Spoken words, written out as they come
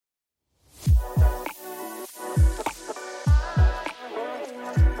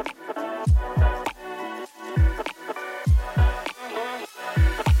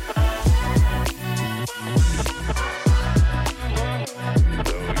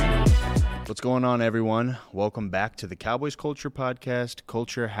What's going on, everyone? Welcome back to the Cowboys Culture Podcast.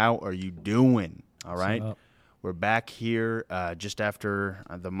 Culture, how are you doing? All right. We're back here just after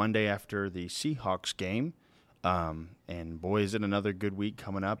the Monday after the Seahawks game. And boy, is it another good week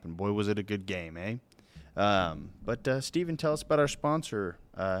coming up. And boy, was it a good game, eh? But Steven, tell us about our sponsor,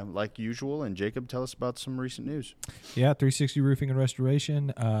 like usual. And Jacob, tell us about some recent news. Yeah, 360 Roofing and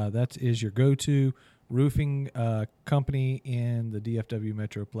Restoration. That is your go-to roofing company in the DFW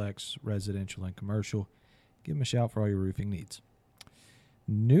Metroplex, residential and commercial. Give them a shout for all your roofing needs.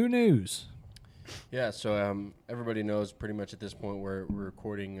 New news. Yeah, so everybody knows pretty much at this point we're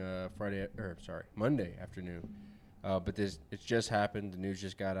recording Monday afternoon. But it's just happened. The news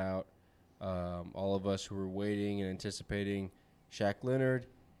just got out. All of us who were waiting and anticipating Shaq Leonard,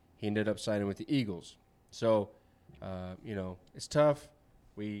 he ended up signing with the Eagles. So, it's tough.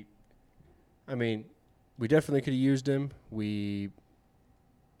 We definitely could have used him. We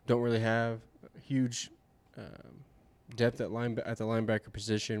don't really have huge depth at the linebacker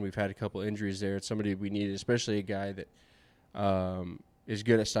position. We've had a couple injuries there. It's somebody we needed, especially a guy that is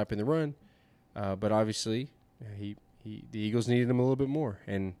good at stopping the run. But obviously, the Eagles needed him a little bit more.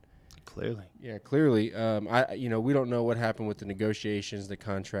 And clearly, we don't know what happened with the negotiations, the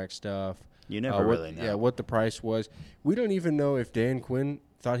contract stuff. You never really know. Yeah, what the price was. We don't even know if Dan Quinn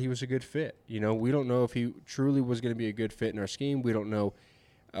thought he was a good fit. We don't know if he truly was going to be a good fit in our scheme. We don't know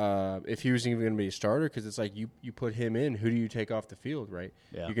if he was even going to be a starter, because it's like you put him in, who do you take off the field, right?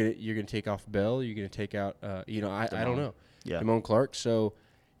 Yeah. You're gonna take off Bell. You're gonna take out I don't know. Yeah. Damone Clark. So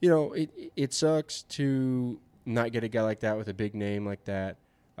it sucks to not get a guy like that with a big name like that.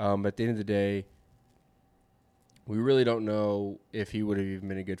 But at the end of the day, we really don't know if he would have even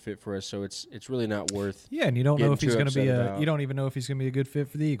been a good fit for us. So it's really not worth. Yeah, and you don't know if he's going to be you don't even know if he's going to be a good fit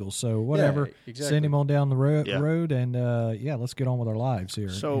for the Eagles. So whatever, Yeah, exactly. Send him on down the road, and let's get on with our lives here.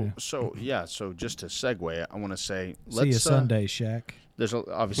 So just to segue, I want to say, see you Sunday, Shaq. There's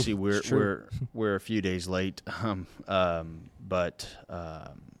obviously we're a few days late, but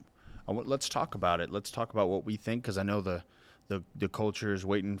let's talk about it. Let's talk about what we think, because I know the culture is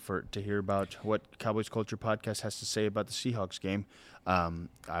waiting to hear about what Cowboys Culture Podcast has to say about the Seahawks game.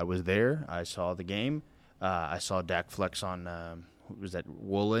 I was there. I saw the game. I saw Dak flex on was that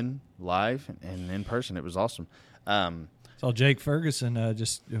Woolen live and in person. It was awesome. Saw Jake Ferguson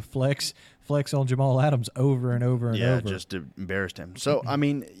just flex on Jamal Adams over and over and over. Yeah, just embarrassed him. So I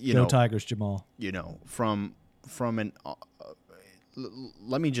mean, Go Tigers, Jamal. From an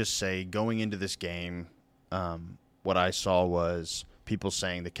let me just say, going into this game, what I saw was people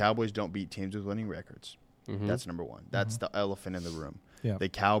saying the Cowboys don't beat teams with winning records. Mm-hmm. That's number one. That's the elephant in the room. Yeah. The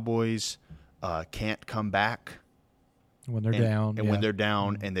Cowboys can't come back when they're down. And when they're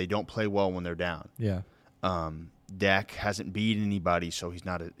down, and they don't play well when they're down. Yeah. Dak hasn't beat anybody, so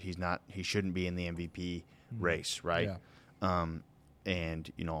he shouldn't be in the MVP race, right? Yeah.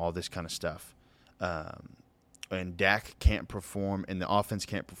 And all this kind of stuff. And Dak can't perform, and the offense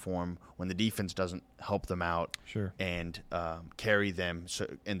can't perform when the defense doesn't help them out, sure, and carry them,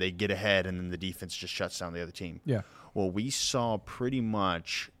 and they get ahead, and then the defense just shuts down the other team. Yeah. Well, we saw pretty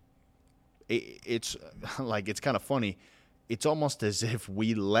much. It's like, it's kind of funny. It's almost as if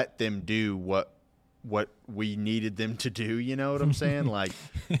we let them do what we needed them to do. You know what I'm saying? Like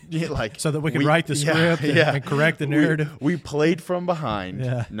so that we could write the script and correct the narrative. We played from behind,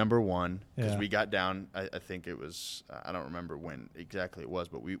 number one, because Yeah. we got down. I think it was, I don't remember when exactly it was,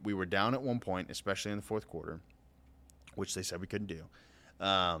 but we were down at one point, especially in the fourth quarter, which they said we couldn't do.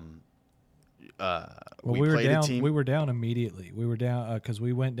 We were down. We were down immediately. We were down because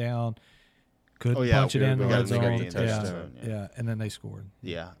we went down. Couldn't punch it in the red zone. Yeah, and then they scored.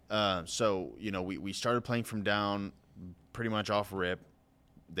 Yeah. So we started playing from down, pretty much off rip.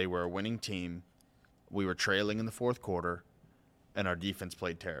 They were a winning team. We were trailing in the fourth quarter, and our defense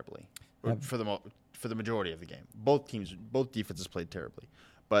played terribly for the majority of the game. Both defenses played terribly.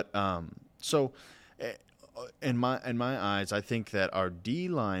 But so in my eyes, I think that our D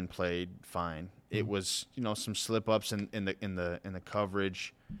line played fine. It was some slip ups in the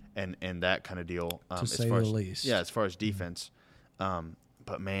coverage and that kind of deal. To say the least. Yeah, as far as defense.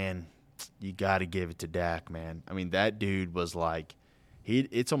 But man, you got to give it to Dak, man. I mean, that dude was like,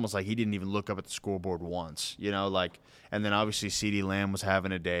 it's almost like he didn't even look up at the scoreboard once, and then obviously CeeDee Lamb was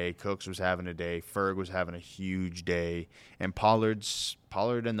having a day, Cooks was having a day, Ferg was having a huge day, and Pollard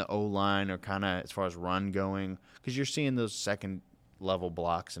and the O-line are kind of, as far as run going, because you're seeing those second level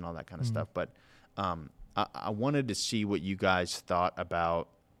blocks and all that kind of stuff. But I wanted to see what you guys thought about,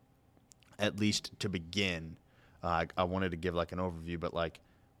 at least to begin. I wanted to give like an overview, but like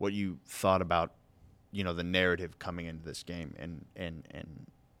what you thought about, the narrative coming into this game and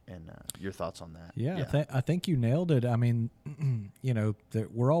your thoughts on that? Yeah. I think you nailed it. I mean,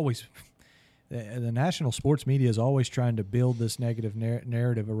 we're always the national sports media is always trying to build this negative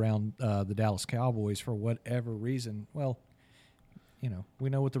narrative around the Dallas Cowboys for whatever reason. Well, we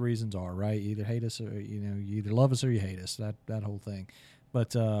know what the reasons are, right? You either hate us or you either love us or you hate us. That whole thing,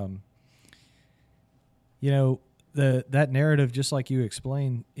 but that narrative, just like you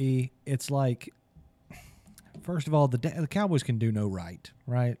explained, it's like, first of all, the Cowboys can do no right?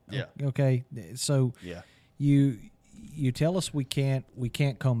 Yeah. Okay. So yeah, you tell us we can't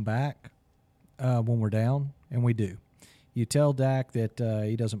come back when we're down, and we do. You tell Dak that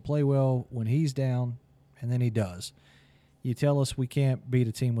he doesn't play well when he's down, and then he does. You tell us we can't beat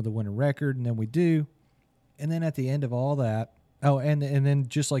a team with a winning record, and then we do. And then at the end of all that, and then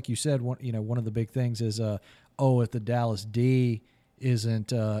just like you said, one of the big things is, if the Dallas D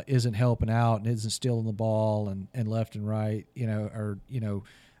isn't helping out and isn't stealing the ball and left and right,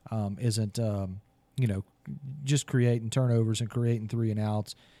 isn't just creating turnovers and creating 3 and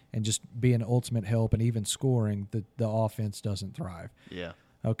outs and just being ultimate help and even scoring, the offense doesn't thrive. Yeah.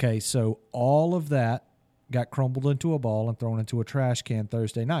 Okay, so all of that got crumbled into a ball and thrown into a trash can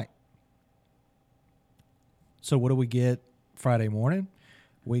Thursday night. So what do we get Friday morning?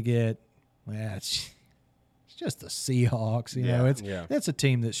 We get, it's just the Seahawks. That's a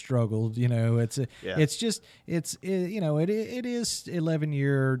team that struggled. It is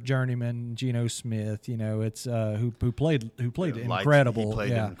 11-year journeyman Geno Smith. It's who played incredible. He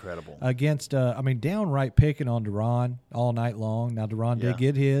played incredible against. Downright picking on Duron all night long. Now Duron did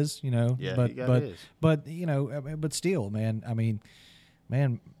get his. he got his. But still, man.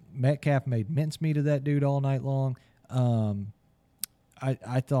 Metcalf made mincemeat of that dude all night long.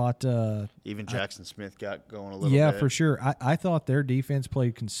 I thought even Jackson Smith got going a little bit. Yeah, for sure. I thought their defense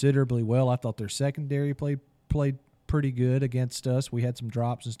played considerably well. I thought their secondary played pretty good against us. We had some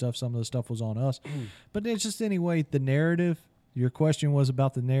drops and stuff. Some of the stuff was on us. But it's just anyway, the narrative, your question was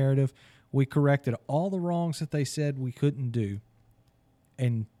about the narrative. We corrected all the wrongs that they said we couldn't do.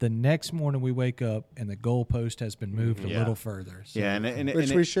 And the next morning we wake up and the goalpost has been moved a little further. So. Yeah,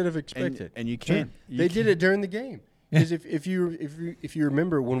 which we should have expected. And you can't. They did it during the game. Because if you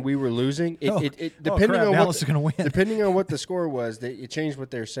remember when we were losing, depending on what the score was, it changed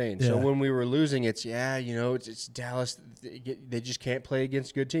what they're saying. Yeah. So when we were losing, it's Dallas. They just can't play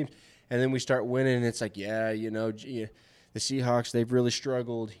against good teams. And then we start winning, and it's like, the Seahawks, they've really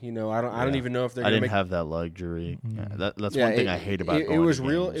struggled. I don't even know if they're. I didn't have that luxury. Mm-hmm. That's one thing I hate about. It was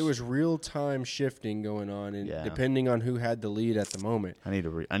real. It was real time shifting going on, and depending on who had the lead at the moment. I need to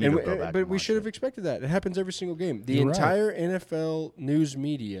go back. But we should have expected that. It happens every single game. The entire NFL news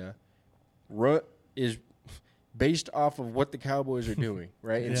media is based off of what the Cowboys are doing,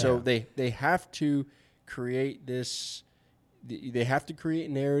 right? And so they have to create this. They have to create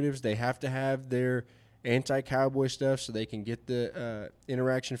narratives. They have to have their anti-Cowboy stuff so they can get the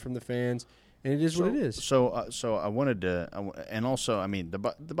interaction from the fans, and it is what it is. So I wanted to, and also, the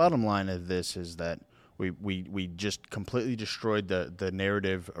bottom line of this is that we just completely destroyed the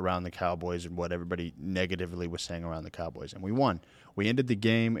narrative around the Cowboys and what everybody negatively was saying around the Cowboys, and we won. We ended the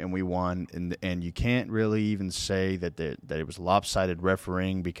game and we won, and you can't really even say that it was lopsided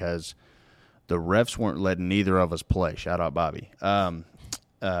refereeing because the refs weren't letting neither of us play. Shout out Bobby.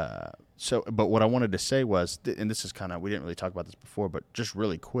 But what I wanted to say was, and this is we didn't really talk about this before, but just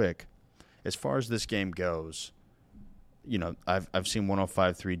really quick, as far as this game goes, I've seen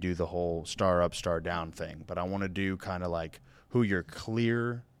 105.3 do the whole star up, star down thing, but I want to do kind of like who your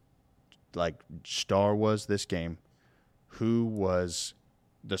clear, star was this game, who was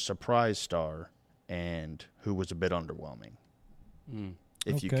the surprise star, and who was a bit underwhelming,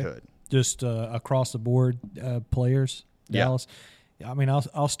 if you could. Just across the board players, Dallas.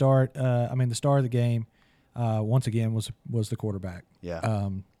 I'll start. The star of the game, once again, was the quarterback. Yeah.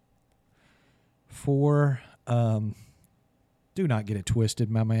 Do not get it twisted,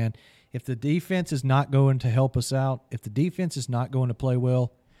 my man. If the defense is not going to help us out, if the defense is not going to play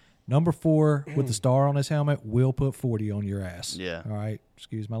well, number 4 with the star on his helmet will put 40 on your ass. Yeah. All right.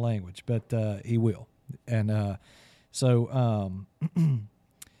 Excuse my language, but he will. And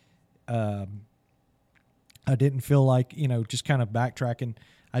I didn't feel like, just kind of backtracking.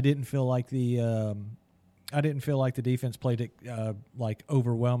 I didn't feel like the defense played it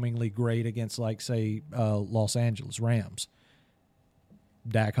overwhelmingly great against say Los Angeles Rams.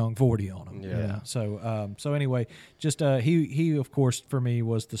 Dak hung 40 on them. Yeah. So anyway, just he of course for me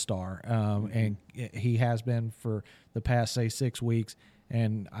was the star, and he has been for the past 6 weeks,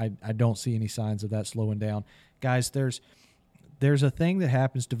 and I don't see any signs of that slowing down, guys. There's a thing that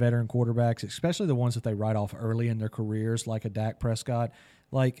happens to veteran quarterbacks, especially the ones that they write off early in their careers, like a Dak Prescott.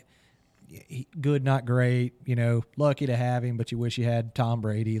 like good, not great. Lucky to have him, but you wish you had Tom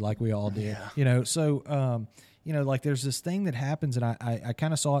Brady, like we all did. Yeah. So like there's this thing that happens, and I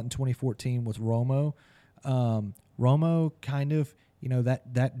kind of saw it in 2014 with Romo. Romo kind of,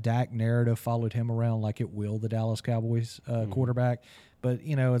 that Dak narrative followed him around like it will the Dallas Cowboys quarterback. But,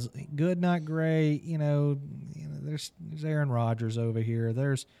 it's good, not great. There's Aaron Rodgers over here.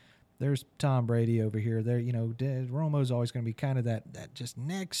 There's Tom Brady over here. Romo's always going to be kind of that just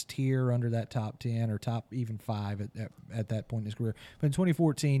next tier under that top 10 or top even 5 at that point in his career. But in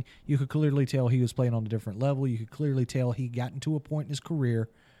 2014, you could clearly tell he was playing on a different level. You could clearly tell he got into a point in his career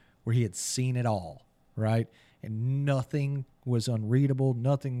where he had seen it all, right? And nothing was unreadable.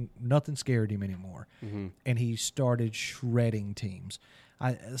 Nothing scared him anymore. Mm-hmm. And he started shredding teams.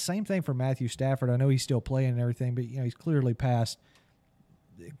 Same thing for Matthew Stafford. I know he's still playing and everything, but he's clearly past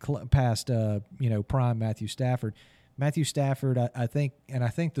prime Matthew Stafford. Matthew Stafford, I think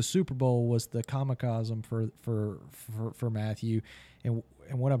the Super Bowl was the kamikaze for Matthew. And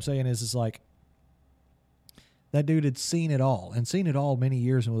what I'm saying is like that dude had seen it all and seen it all many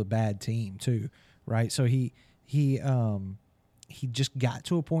years and with a bad team too, right? So he just got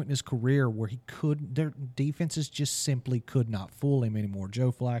to a point in his career where their defenses just simply could not fool him anymore.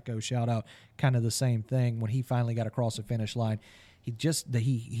 Joe Flacco, shout out, kind of the same thing when he finally got across the finish line. He just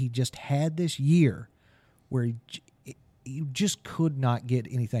had this year where you just could not get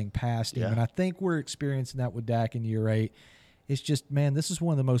anything past him. Yeah. And I think we're experiencing that with Dak in year 8. It's just, man, this is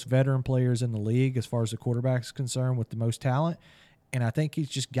one of the most veteran players in the league as far as the quarterback is concerned with the most talent. And I think he's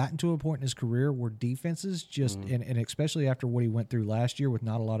just gotten to a point in his career where defenses just, and especially after what he went through last year with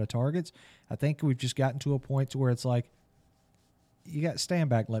not a lot of targets, I think we've just gotten to a point to where it's like, you got stand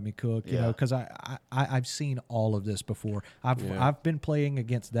back, let me cook, because I've seen all of this before. I've been playing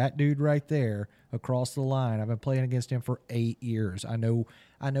against that dude right there across the line. I've been playing against him for 8 years. I know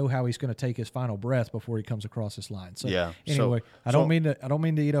how he's going to take his final breath before he comes across this line. So anyway, I don't mean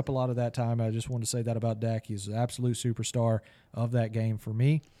to eat up a lot of that time. I just wanted to say that about Dak. He's an absolute superstar of that game for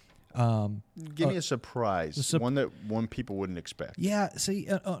me. Give me a surprise, one people wouldn't expect. Yeah, see,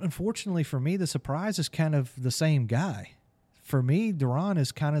 unfortunately for me, the surprise is kind of the same guy. For me, Duran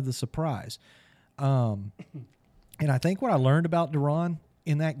is kind of the surprise. And I think what I learned about Duran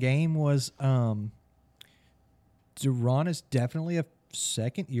in that game was Duran is definitely a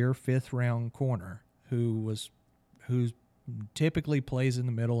second-year, fifth-round corner who typically plays in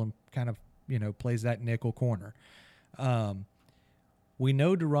the middle and kind of plays that nickel corner. We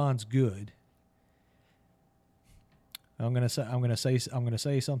know Duran's good. I'm gonna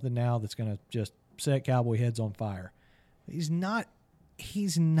say something now that's gonna just set Cowboy heads on fire. He's not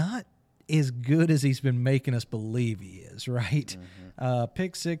as good as he's been making us believe he is, right? Mm-hmm.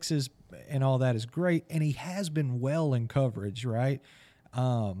 Pick sixes and all that is great, and he has been well in coverage, right?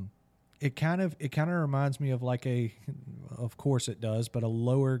 It kind of reminds me of of course it does, but a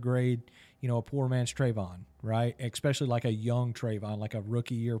lower grade, a poor man's Trayvon, right? Especially like a young Trayvon, like a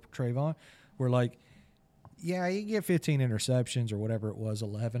rookie year Trayvon, where he get 15 interceptions or whatever it was,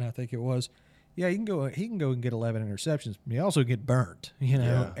 11 I think it was. Yeah, he can go and get 11 interceptions. But he also get burnt,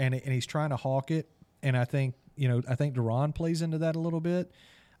 and he's trying to hawk it. And I think Duran plays into that a little bit.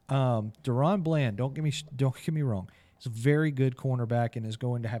 Duran Bland, don't get me wrong, he's a very good cornerback and is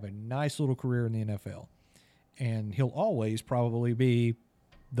going to have a nice little career in the NFL. And he'll always probably be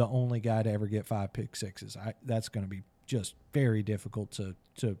the only guy to ever get 5 pick sixes. That's going to be just very difficult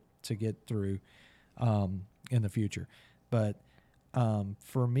to get through in the future. But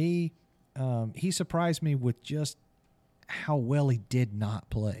for me, he surprised me with just how well he did not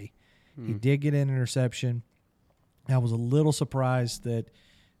play. He did get an interception. I was a little surprised that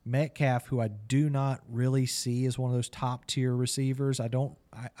Metcalf, who I do not really see as one of those top tier receivers,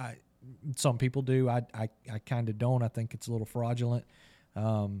 some people do. I kind of don't. I think it's a little fraudulent.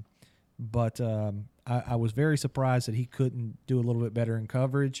 But I was very surprised that he couldn't do a little bit better in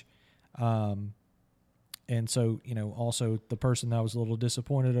coverage. And so, also the person that I was a little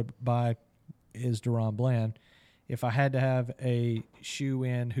disappointed by is Duran Bland. If I had to have a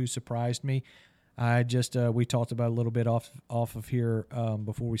shoe-in who surprised me, I just we talked about a little bit off of here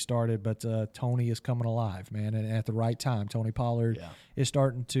before we started, but Tony is coming alive, man, and at the right time. Tony Pollard is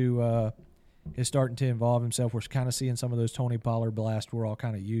starting to involve himself. We're kind of seeing some of those Tony Pollard blasts we're all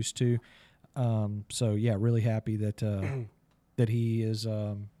kind of used to. So yeah, really happy that that he is.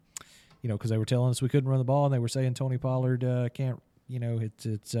 Because they were telling us we couldn't run the ball, and they were saying Tony Pollard can't.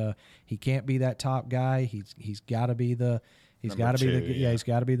 He can't be that top guy. He's got to be the he's got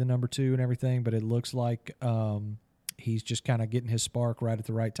to be the number 2 and everything. But it looks like he's just kind of getting his spark right at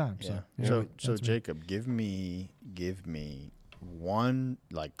the right time. Yeah. So Jacob, give me one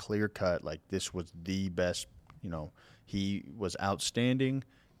like clear cut, like this was the best, he was outstanding.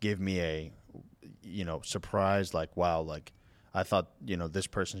 Give me a, surprise, like, wow, like I thought, this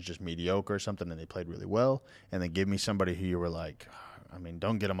person's just mediocre or something and they played really well. And then give me somebody who you were like, I mean,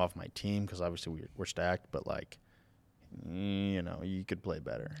 don't get them off my team because obviously we're stacked, but like, you could play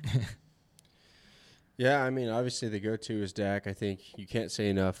better. Yeah, I mean, obviously the go-to is Dak. I think you can't say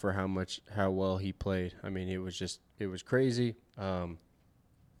enough for how well he played. I mean, it was crazy.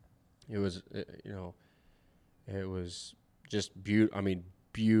 It was just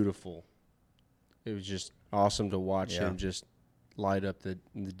beautiful. It was just awesome to watch him just light up the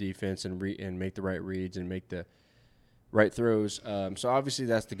defense and make the right reads and make the right throws. So obviously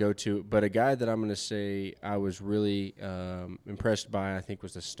that's the go-to. But a guy that I'm going to say I was really impressed by, I think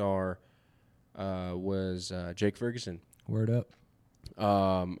was the star, was Jake Ferguson. Word up.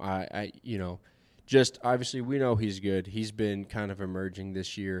 Just obviously we know he's good. He's been kind of emerging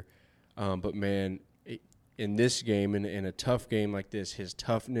this year. But man, in this game, in a tough game like this, his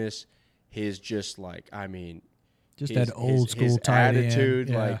toughness, his just like, I mean, just that old school attitude,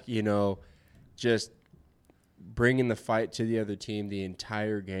 like, just bringing the fight to the other team the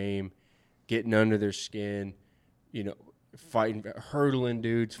entire game, getting under their skin, fighting, hurdling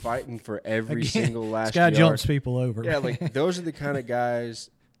dudes, fighting for every single last this guy yard. jumps people over. Yeah, like those are the kind of guys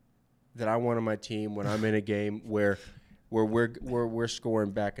that I want on my team when I'm in a game where we're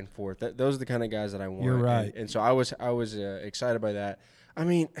scoring back and forth. Those are the kind of guys that I want. You're right. And so I was excited by that. I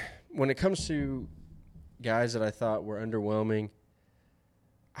mean, when it comes to guys that I thought were underwhelming,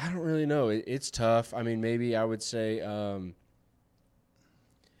 I don't really know. It's tough. I mean, maybe I would say I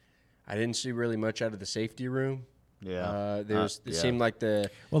didn't see really much out of the safety room. Yeah. It seemed like they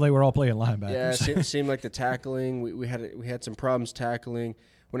were all playing linebackers. Yeah, it seemed like the tackling. We had some problems tackling.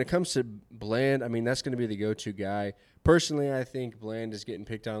 When it comes to Bland, I mean, that's going to be the go-to guy. Personally, I think Bland is getting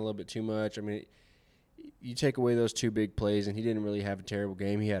picked on a little bit too much. I mean, you take away those two big plays, and he didn't really have a terrible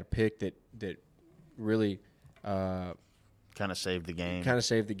game. He had a pick that really kind of saved the game. Kind of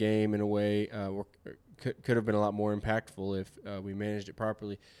saved the game in a way. Could have been a lot more impactful if we managed it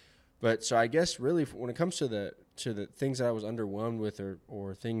properly. But so I guess really when it comes to the things that I was underwhelmed with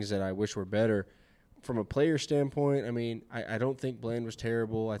or things that I wish were better, from a player standpoint, I mean, I don't think Bland was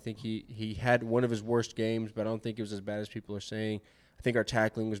terrible. I think he had one of his worst games, but I don't think it was as bad as people are saying. I think our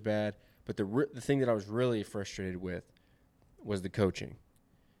tackling was bad. But the thing that I was really frustrated with was the coaching.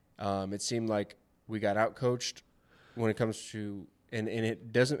 It seemed like we got outcoached when it comes to – and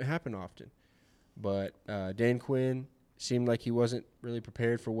it doesn't happen often. But Dan Quinn seemed like he wasn't really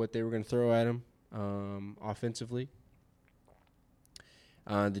prepared for what they were going to throw at him offensively.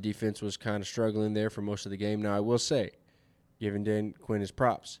 The defense was kind of struggling there for most of the game. Now, I will say, giving Dan Quinn his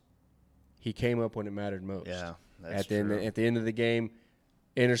props, he came up when it mattered most. Yeah, that's true. At the end of the game,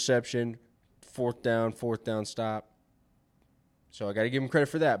 interception, fourth down stop. So I got to give him credit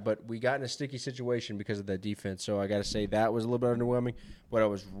for that. But we got in a sticky situation because of that defense. So I got to say that was a little bit underwhelming. What I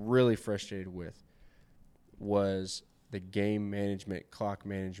was really frustrated with was the game management, clock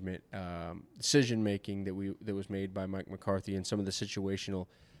management, decision making that was made by Mike McCarthy and some of the situational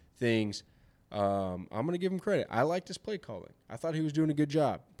things. I'm going to give him credit. I liked his play calling. I thought he was doing a good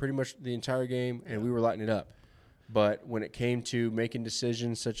job pretty much the entire game, and we were lighting it up. But when it came to making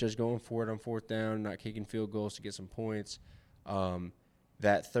decisions such as going for it on fourth down, not kicking field goals to get some points,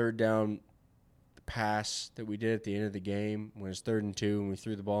 that third down pass that we did at the end of the game when it's 3rd and 2 and we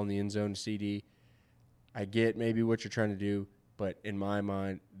threw the ball in the end zone to CD, I get maybe what you're trying to do, but in my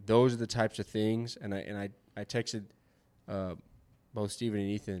mind, those are the types of things, and I texted both Steven and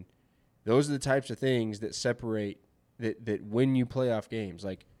Ethan, those are the types of things that separate, that win you playoff games.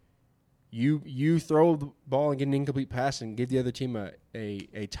 Like, you throw the ball and get an incomplete pass and give the other team a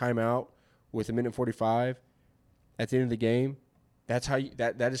timeout with 1:45 at the end of the game, that's how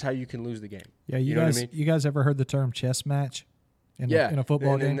that is how you can lose the game. Yeah, you know guys, what I mean? You guys ever heard the term chess match? In a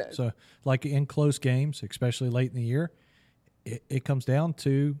football game? So, like in close games, especially late in the year, it comes down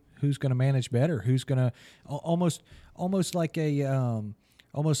to who's going to manage better, who's going to almost like a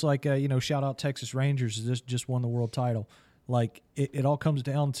shout out Texas Rangers just won the world title. Like it all comes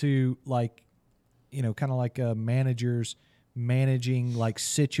down to like, kind of like managers managing like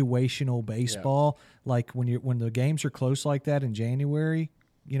situational baseball. Yeah. Like when the games are close like that in January,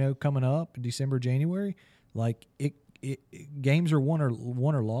 coming up in December, January, like games are won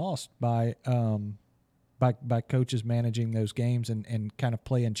or lost by coaches managing those games and kind of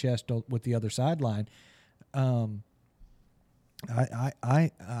playing chess with the other sideline. I've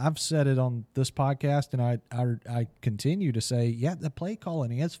said it on this podcast, and I continue to say, yeah, the play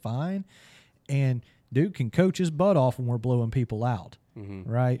calling is fine, and dude can coach his butt off when we're blowing people out,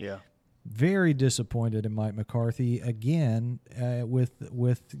 right? Yeah. Very disappointed in Mike McCarthy again with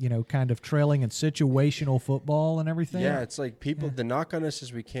kind of trailing and situational football and everything. Yeah, it's like the knock on us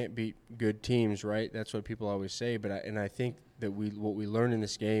is we can't beat good teams, right? That's what people always say. But I think that what we learn in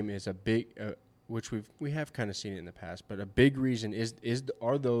this game is a big, which we have kind of seen it in the past, but a big reason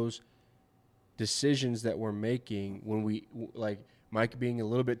are those decisions that we're making when we like Mike being a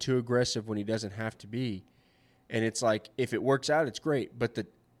little bit too aggressive when he doesn't have to be, and it's like if it works out, it's great, but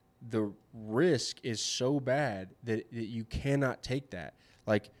the risk is so bad that you cannot take that.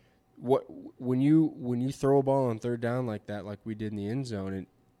 Like when you throw a ball on third down like that, like we did in the end zone, and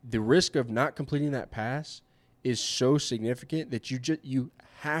the risk of not completing that pass is so significant that you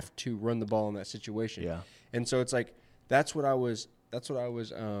have to run the ball in that situation. Yeah. And so it's like that's what I was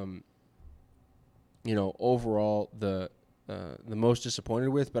overall the most disappointed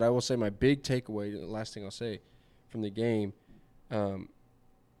with. But I will say my big takeaway, the last thing I'll say from the game,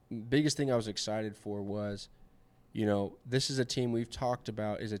 biggest thing I was excited for was, this is a team we've talked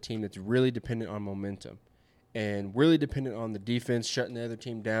about is a team that's really dependent on momentum and really dependent on the defense shutting the other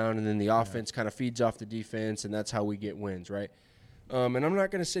team down, and then the offense kind of feeds off the defense, and that's how we get wins, right? And I'm not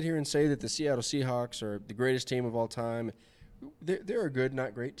going to sit here and say that the Seattle Seahawks are the greatest team of all time. They're a good,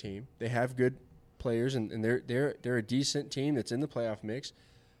 not great team. They have good players, and they're a decent team that's in the playoff mix.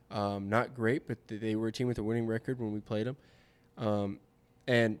 Not great, but they were a team with a winning record when we played them.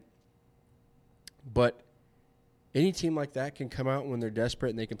 But any team like that can come out when they're desperate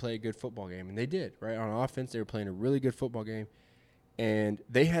and they can play a good football game, and they did, right? On offense, they were playing a really good football game, and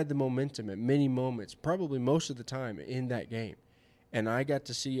they had the momentum at many moments, probably most of the time in that game. And I got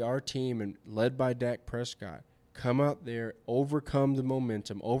to see our team, and led by Dak Prescott, come out there, overcome the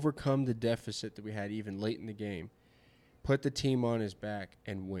momentum, overcome the deficit that we had even late in the game, put the team on his back,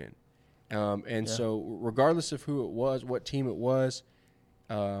 and win. So regardless of who it was, what team it was,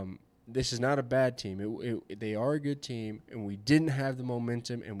 this is not a bad team. They are a good team, and we didn't have the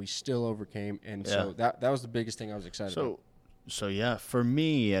momentum, and we still overcame. And so that was the biggest thing I was excited about. So yeah, for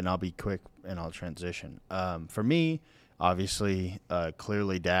me, and I'll be quick and I'll transition. For me, obviously,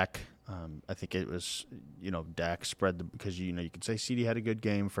 clearly Dak. I think it was, Dak spread because you could say CD had a good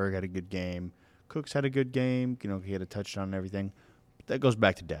game, Ferg had a good game, Cooks had a good game. He had a touchdown and everything. But that goes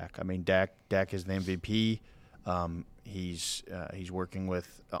back to Dak. I mean, Dak is the MVP. He's working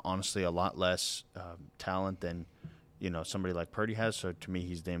with honestly a lot less talent than somebody like Purdy has. So to me,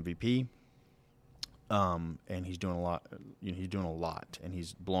 he's the MVP. And he's doing a lot. He's doing a lot, and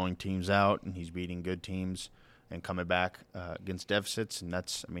he's blowing teams out, and he's beating good teams and coming back against deficits, and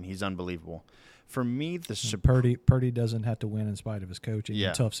he's unbelievable. For me, Purdy doesn't have to win in spite of his coaching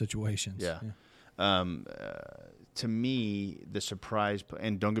in tough situations. Yeah. To me, the surprise,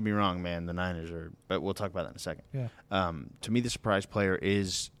 and don't get me wrong, man, the Niners are, but we'll talk about that in a second. Yeah. To me, the surprise player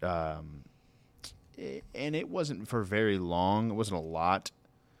is, and it wasn't for very long. It wasn't a lot,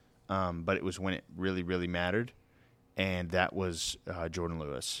 but it was when it really, really mattered, and that was Jordan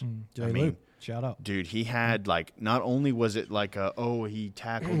Lewis. Lou. Shout out. Dude, he had, not only was it he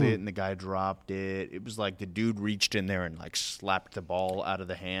tackled it and the guy dropped it. It was like the dude reached in there and, slapped the ball out of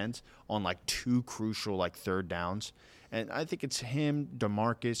the hands on, two crucial, third downs. And I think it's him,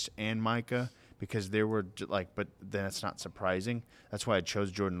 DeMarcus, and Micah because there were, but then it's not surprising. That's why I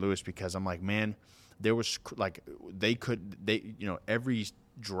chose Jordan Lewis because I'm like, man, there was, every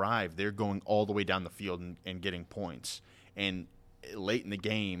drive, they're going all the way down the field and getting points. And late in the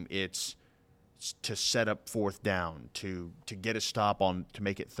game, it's to set up fourth down, to get a stop on, to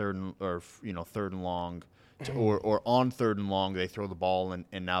make it third and long, or on third and long they throw the ball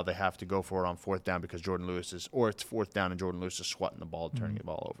and now they have to go for it on fourth down because it's fourth down and Jordan Lewis is swatting the ball, turning the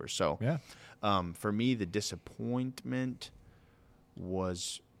ball over. So for me, the disappointment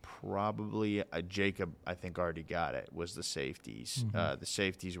was probably Jacob. I think already got it. Was the safeties? The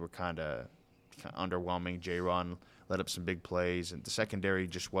safeties were kind of underwhelming. J-Ron let up some big plays, and the secondary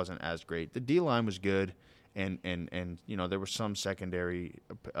just wasn't as great. The D-line was good, and there were some secondary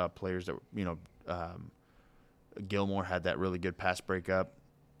players that Gilmore had that really good pass breakup.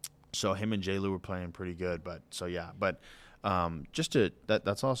 So him and J-Lou were playing pretty good. That's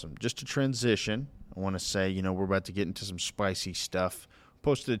awesome. Just to transition, I want to say, we're about to get into some spicy stuff.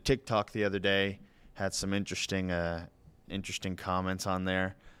 Posted a TikTok the other day, had some interesting comments on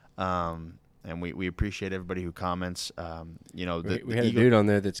there. And we appreciate everybody who comments. We had a dude on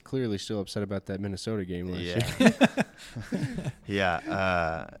there that's clearly still upset about that Minnesota game last year.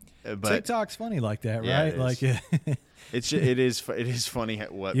 Yeah. but TikTok's funny like that, Yeah, right? it Like it is funny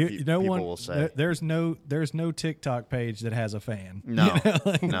what people will say. There's no TikTok page that has a fan. No, You know,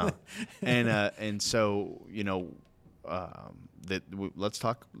 like- no, and so let's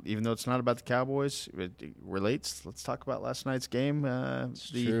talk. Even though it's not about the Cowboys, it relates. Let's talk about last night's game.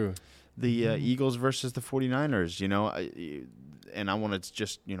 True. The Eagles versus the 49ers. And I want to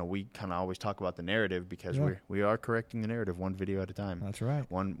just we kind of always talk about the narrative because we are correcting the narrative one video at a time. That's right.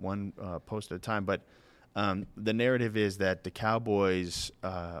 One post at a time, but. The narrative is that the Cowboys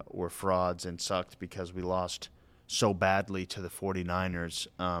were frauds and sucked because we lost so badly to the 49ers,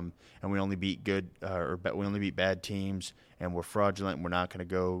 and we only beat we only beat bad teams, and we're fraudulent. And we're not going to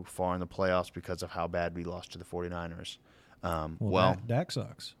go far in the playoffs because of how bad we lost to the 49ers. Dak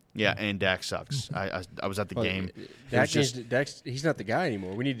sucks. Yeah, and Dak sucks. I was at the game. Dak's he's not the guy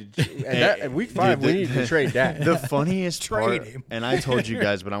anymore. We need to at week 5. We need to trade Dak. The funniest part, Trade him. and I told you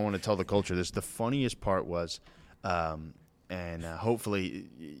guys, but I want to tell the culture this. The funniest part was, and hopefully,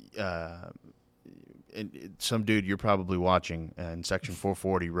 some dude you're probably watching in section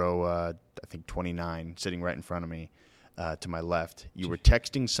 440, row I think 29, sitting right in front of me, to my left. You were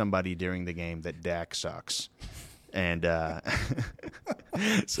texting somebody during the game that Dak sucks. And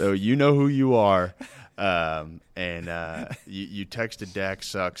so you know who you are, and you texted Dak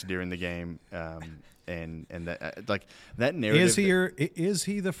sucks during the game, and that that narrative. Is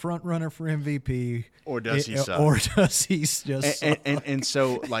he the front runner for MVP, or does he suck? Or does he just suck? And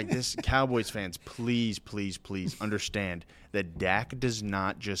so this Cowboys fans, please understand that Dak does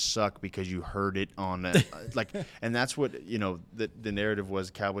not just suck because you heard it on and that's what the narrative was.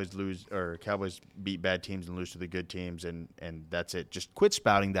 Cowboys lose or Cowboys beat bad teams and lose to the good teams, and that's it. Just quit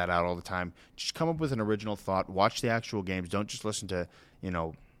spouting that out all the time. Just come up with an original thought. Watch the actual games. Don't just listen to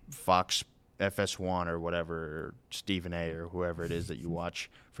Fox FS1 or whatever, or Stephen A. or whoever it is that you watch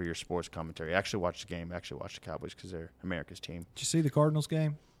for your sports commentary. Actually watch the game. Actually watch the Cowboys because they're America's team. Did you see the Cardinals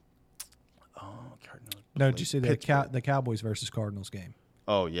game? Oh, Cardinals. No, did you see the Cowboys versus Cardinals game?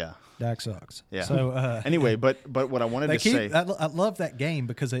 Oh, yeah. Dak sucks. Yeah. So anyway, but what I wanted to say, I love that game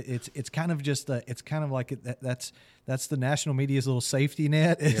because it's kind of just that's the national media's little safety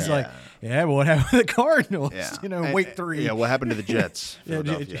net. It's but what happened to the Cardinals? Yeah. Week 3. Yeah, what happened to the Jets?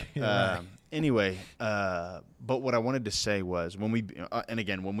 Philadelphia. Right. Anyway, but what I wanted to say was when we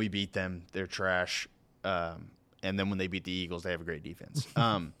beat them, they're trash, and then when they beat the Eagles, they have a great defense.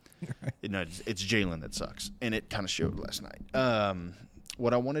 Right. It's Jalen that sucks, and it kind of showed last night.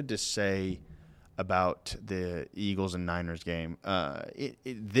 What I wanted to say about the Eagles and Niners game,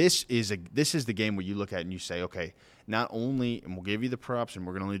 this is the game where you look at it and you say, okay, not only, and we'll give you the props, and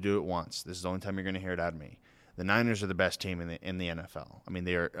we're going to only do it once. This is the only time you're going to hear it out of me. The Niners are the best team in the NFL. I mean,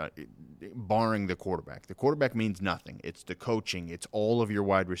 they are, barring the quarterback. The quarterback means nothing. It's the coaching. It's all of your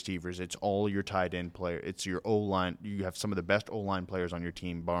wide receivers. It's all your tight end player. It's your O-line. You have some of the best O-line players on your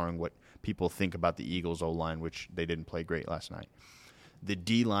team, barring what people think about the Eagles O-line, which they didn't play great last night. The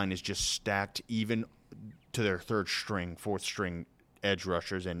D-line is just stacked even to their third string, fourth string edge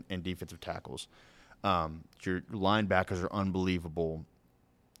rushers and defensive tackles. Your linebackers are unbelievable.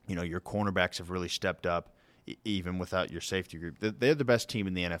 Your cornerbacks have really stepped up. Even without your safety group, they're the best team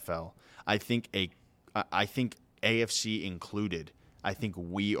in the NFL. I think AFC included. I think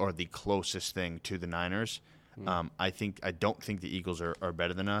we are the closest thing to the Niners. I don't think the Eagles are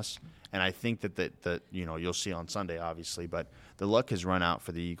better than us, and I think that you'll see on Sunday, obviously, but the luck has run out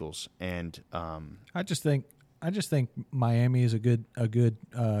for the Eagles, and I just think Miami is a good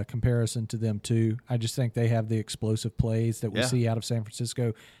comparison to them too. I just think they have the explosive plays that we see out of San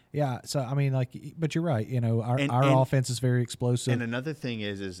Francisco. Yeah, so I mean, but you're right. Our offense is very explosive. And another thing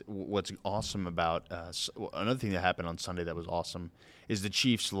is what's awesome about another thing that happened on Sunday that was awesome is the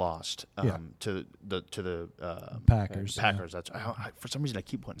Chiefs lost to the Packers. Packers. That's for some reason I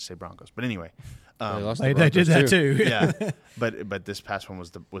keep wanting to say Broncos, but anyway, they did that too. Yeah, but this past one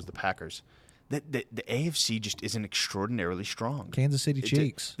was the Packers. The AFC just isn't extraordinarily strong. Kansas City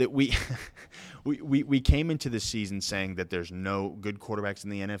Chiefs. That we came into the season saying that there's no good quarterbacks in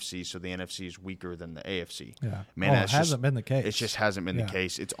the NFC, so the NFC is weaker than the AFC. Yeah, man, it hasn't been the case. It just hasn't been the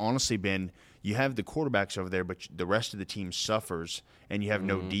case. It's honestly been you have the quarterbacks over there, but the rest of the team suffers, and you have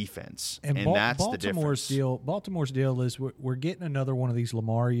no defense, and that's the difference. Baltimore's deal is we're getting another one of these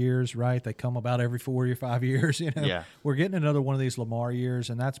Lamar years, right? They come about every 4 or 5 years. We're getting another one of these Lamar years,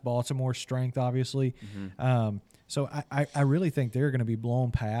 and that's Baltimore's strength, obviously. So I really think they're going to be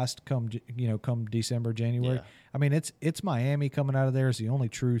blown past come December, January. Yeah. I mean, it's Miami coming out of there is the only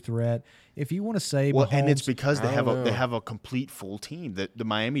true threat. If you want to say Mahomes, and it's because they don't know. have a complete full team. The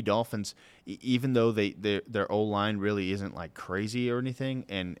Miami Dolphins, even though their O-line really isn't like crazy or anything,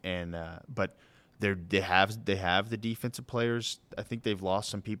 but they have the defensive players. I think they've lost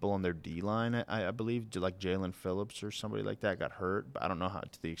some people on their D-line, I believe, like Jalen Phillips or somebody like that got hurt. But I don't know how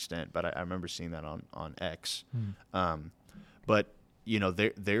to the extent, but I remember seeing that on X. But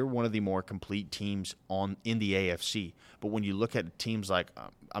they're one of the more complete teams in the AFC. But when you look at teams like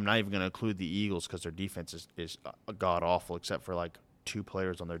I'm not even going to include the Eagles because their defense is god awful, except for like 2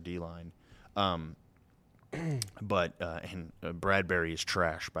 players on their D-line. But Bradbury is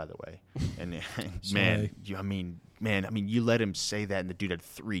trash, by the way. And you let him say that, and the dude had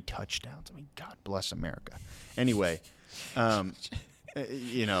 3 touchdowns. I mean, God bless America. Anyway, you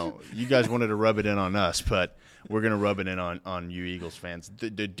guys wanted to rub it in on us, but we're gonna rub it in on you Eagles fans.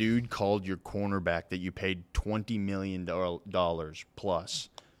 The dude called your cornerback that you paid $20 million plus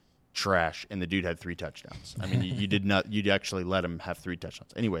trash, and the dude had 3 touchdowns. I mean, you'd actually let him have 3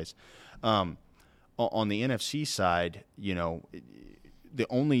 touchdowns. Anyways. On the NFC side, the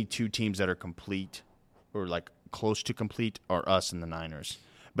only 2 teams that are complete or like close to complete are us and the Niners.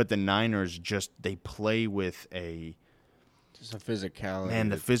 But the Niners they play with just a physicality. Man,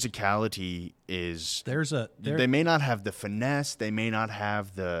 the physicality is they may not have the finesse, they may not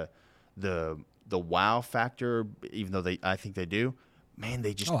have the wow factor, even though I think they do. Man,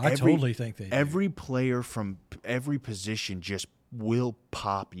 they just I totally think they do. Every player from every position just will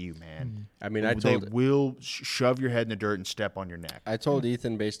pop you, man. I mean, they will shove your head in the dirt and step on your neck. I told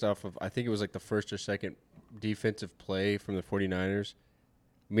Ethan based off of, I think it was like the first or second defensive play from the 49ers.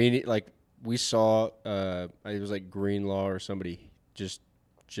 Meaning, like, we saw, it was like Greenlaw or somebody just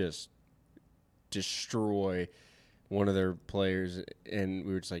destroy one of their players, and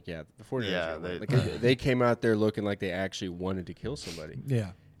we were just like, yeah, the 49ers, they came out there looking like they actually wanted to kill somebody.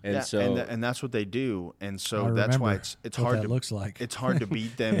 Yeah. And that's what they do, and so that's why it's hard to looks like. It's hard to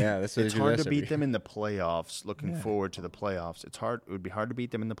beat them. That's it's hard to beat them in the playoffs. Looking forward to the playoffs, it would be hard to beat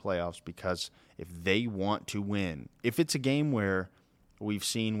them in the playoffs because if they want to win, if it's a game where we've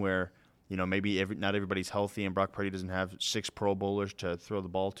seen where maybe not everybody's healthy and Brock Purdy doesn't have 6 Pro Bowlers to throw the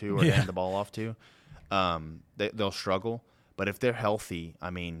ball to or hand the ball off to, they'll struggle. But if they're healthy,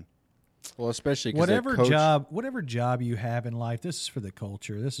 I mean. Well, especially whatever job you have in life, this is for the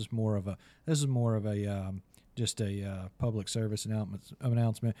culture. This is more of a just a public service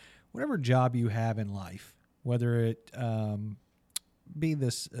announcement. Whatever job you have in life, whether it be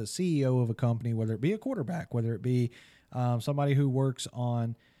this CEO of a company, whether it be a quarterback, whether it be somebody who works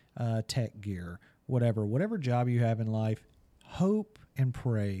on tech gear, whatever job you have in life, hope and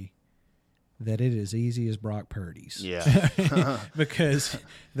pray that it is easy as Brock Purdy's. Yeah. Because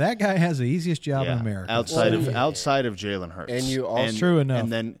that guy has the easiest job in America. Outside of Jalen Hurts. And you also true enough.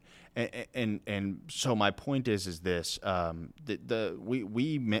 And then and so my point is this: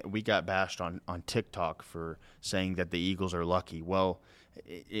 we got bashed on TikTok for saying that the Eagles are lucky. Well,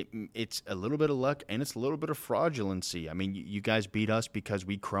 it's a little bit of luck and it's a little bit of fraudulency. I mean, you guys beat us because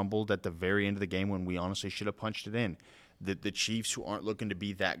we crumbled at the very end of the game when we honestly should have punched it in. The Chiefs, who aren't looking to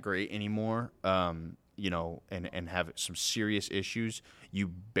be that great anymore, and have some serious issues, you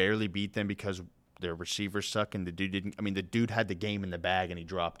barely beat them because their receivers suck and the dude didn't. I mean, the dude had the game in the bag and he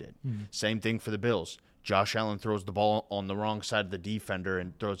dropped it. Same thing for the Bills. Josh Allen throws the ball on the wrong side of the defender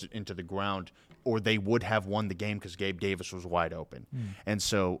and throws it into the ground, or they would have won the game because Gabe Davis was wide open. And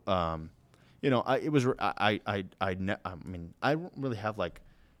so, I don't really have like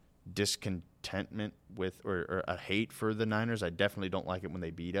discontentment with or a hate for the Niners. I definitely don't like it when they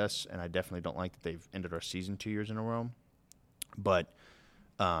beat us, and I definitely don't like that they've ended our season 2 years in a row. But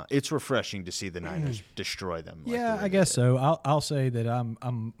it's refreshing to see the Niners destroy them. I guess so. I'll say that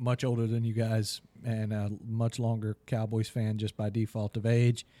I'm much older than you guys and a much longer Cowboys fan just by default of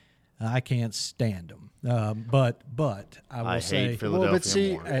age. I can't stand them. But I will say hate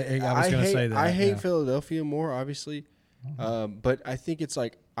Philadelphia more. I was going to say that. I hate Philadelphia more, obviously. But I think it's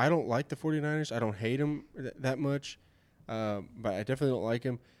like I don't like the 49ers. I don't hate them that much, but I definitely don't like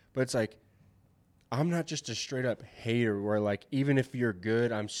them. But it's like I'm not just a straight-up hater where, like, even if you're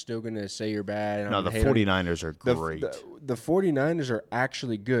good, I'm still going to say you're bad. And no, the 49ers are great. The 49ers are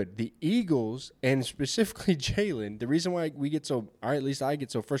actually good. The Eagles, and specifically Jalen, the reason why we get so – or at least I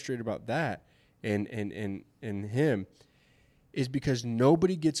get so frustrated about that and him is because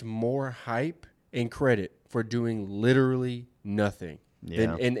nobody gets more hype and credit for doing literally nothing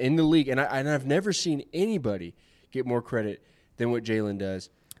than in the league. And I've never seen anybody get more credit than what Jalen does.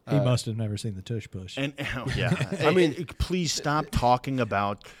 He must have never seen the tush push. And I mean, please stop talking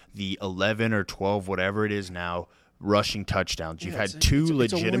about the 11 or 12, whatever it is now, rushing touchdowns. You've had two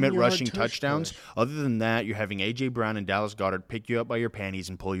legitimate rushing touchdowns. Other than that, you're having A.J. Brown and Dallas Goedert pick you up by your panties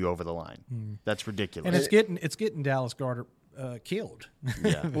and pull you over the line. That's ridiculous. And it's getting Dallas Goedert killed.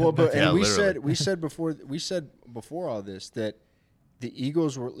 Yeah. Well, but and literally. we said before all this that the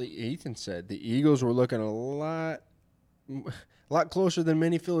Eagles were. Ethan said the Eagles were looking a lot closer than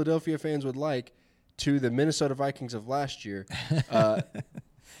many Philadelphia fans would like to the Minnesota Vikings of last year,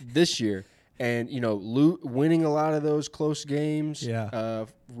 this year. And, winning a lot of those close games,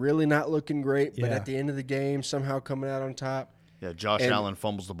 really not looking great, but at the end of the game, somehow coming out on top. Yeah, Josh Allen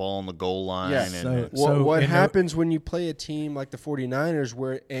fumbles the ball on the goal line. Yeah, what happens when you play a team like the 49ers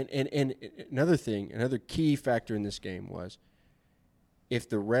where – and another key factor in this game was if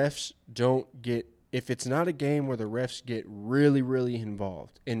the refs don't get – if it's not a game where the refs get really, really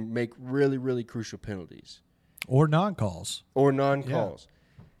involved and make really, really crucial penalties. Or non-calls. Yeah.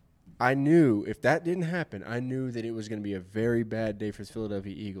 I knew if that didn't happen, I knew that it was going to be a very bad day for the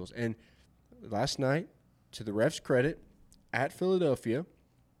Philadelphia Eagles. And last night, to the refs' credit, at Philadelphia,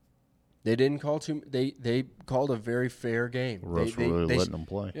 they didn't call they called a very fair game. Refs were really letting them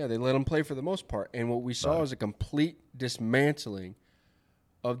play. Yeah, they let them play for the most part. And what we saw was a complete dismantling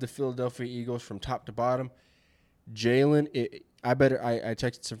of the Philadelphia Eagles from top to bottom. Jalen, I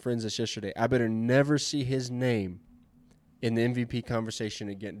texted some friends this yesterday. I better never see his name in the MVP conversation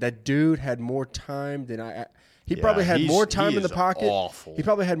again. That dude had more time than he probably had more time in the pocket. Awful. He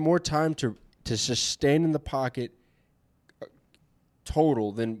probably had more time to just stand in the pocket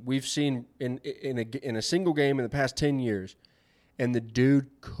total than we've seen in a single game in the past 10 years. And the dude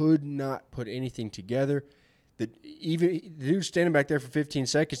could not put anything together. The dude standing back there for 15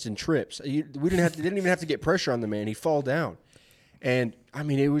 seconds and trips. Didn't even have to get pressure on the man. He fall down. And, I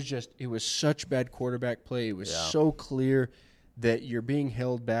mean, it was such bad quarterback play. It was so clear that you're being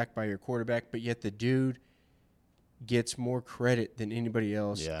held back by your quarterback, but yet the dude gets more credit than anybody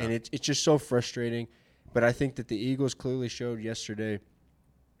else. Yeah. And it's just so frustrating. But I think that the Eagles clearly showed yesterday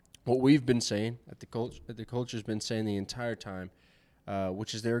what we've been saying, that the culture's been saying the entire time,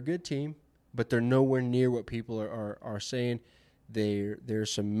 which is they're a good team, but they're nowhere near what people are saying.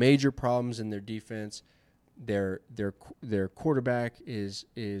 There's some major problems in their defense. Their quarterback is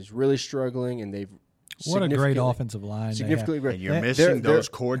really struggling, and they've what a great offensive line. Significantly great. And you're missing those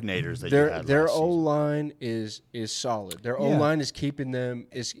coordinators that you had their last O line is solid. Their O line is keeping them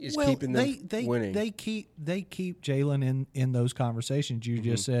keeping them winning. They keep Jalen in those conversations you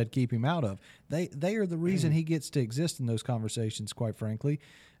just said keep him out of. They are the reason he gets to exist in those conversations, quite frankly.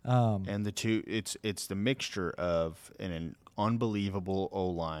 And the two, it's the mixture of an unbelievable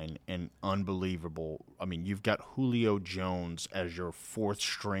O-line and unbelievable. I mean, you've got Julio Jones as your fourth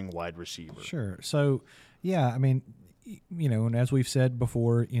string wide receiver. Sure. So, yeah, I mean, and as we've said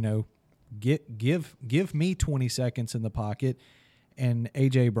before, give me 20 seconds in the pocket and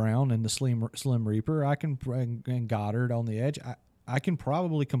A.J. Brown and the Slim Reaper. I can and Goddard on the edge. I can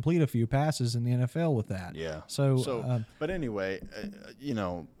probably complete a few passes in the NFL with that. Yeah. So but anyway,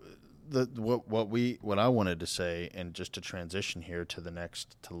 what I wanted to say, and just to transition here to the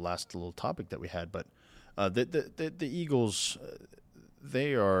last little topic that we had, but the Eagles,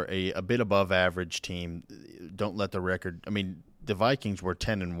 they are a bit above average team. Don't let the record. I mean, the Vikings were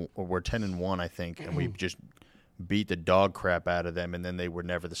 10-1, I think, and we just beat the dog crap out of them, and then they were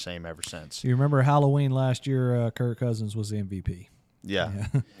never the same ever since. You remember Halloween last year? Kirk Cousins was the MVP. Yeah.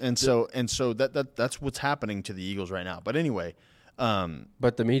 and so that's what's happening to the Eagles right now. But anyway,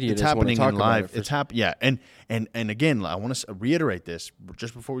 but the media it's happening in live. It's happening. Yeah, and again, I want to reiterate this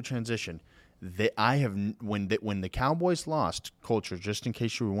just before we transition. When the Cowboys lost, culture, just in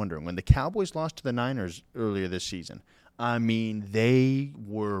case you were wondering, when the Cowboys lost to the Niners earlier this season, I mean, they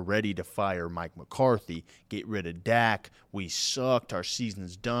were ready to fire Mike McCarthy, get rid of Dak. We sucked. Our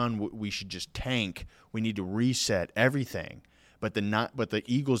season's done. We should just tank. We need to reset everything. But the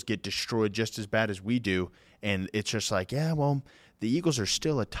Eagles get destroyed just as bad as we do, and it's just like, yeah, well, the Eagles are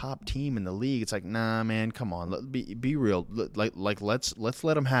still a top team in the league. It's like, nah, man, come on, be real. Let's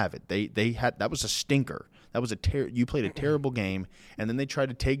let them have it. They had that was a stinker. That was you played a terrible game, and then they tried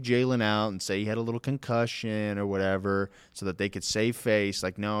to take Jalen out and say he had a little concussion or whatever, so that they could save face.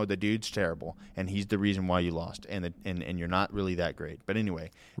 Like, no, the dude's terrible, and he's the reason why you lost, and you're not really that great. But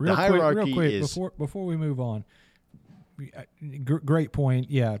anyway, the hierarchy is before we move on. Great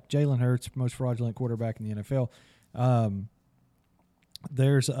point. Yeah, Jalen Hurts, most fraudulent quarterback in the NFL.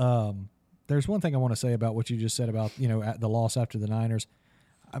 There's one thing I want to say about what you just said about at the loss after the Niners.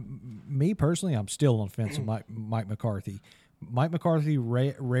 Me personally, I'm still on the fence with Mike McCarthy, Mike McCarthy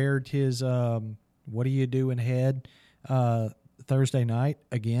reared his what are you doing head Thursday night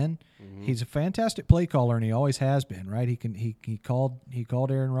again. Mm-hmm. He's a fantastic play caller, and he always has been. Right? He called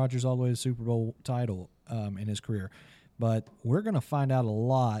Aaron Rodgers all the way to the Super Bowl title in his career. But we're going to find out a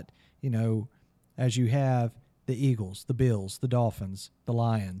lot, as you have the Eagles, the Bills, the Dolphins, the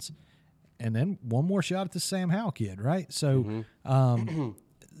Lions, and then one more shot at the Sam Howell kid, right? So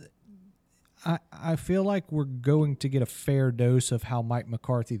I feel like we're going to get a fair dose of how Mike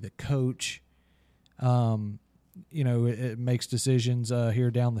McCarthy, the coach, it makes decisions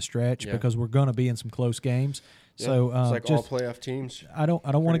here down the stretch because we're going to be in some close games. Yeah, so it's like all playoff teams. I don't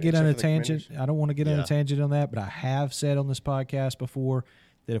want to get on a tangent. I don't want to get on a tangent on that, but I have said on this podcast before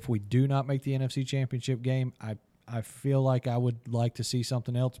that if we do not make the NFC Championship game, I feel like I would like to see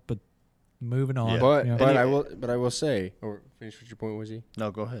something else. But moving on. Yeah. But I will say, or finish what your point was.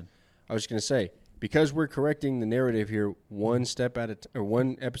 No, go ahead. I was just going to say, because we're correcting the narrative here one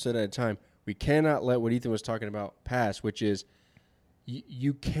episode at a time, we cannot let what Ethan was talking about pass, which is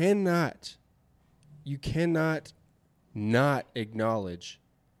you cannot not acknowledge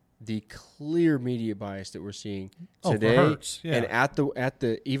the clear media bias that we're seeing today and at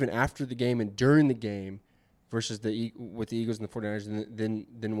the even after the game and during the game versus with the Eagles and the 49ers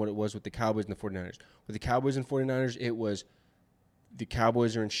than what it was with the Cowboys and the 49ers. With the Cowboys and 49ers, it was the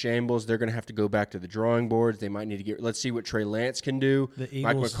Cowboys are in shambles. They're going to have to go back to the drawing boards. They might need to let's see what Trey Lance can do.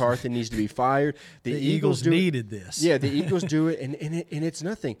 Mike McCarthy needs to be fired. The Eagles needed this. Yeah, the Eagles do it, and it's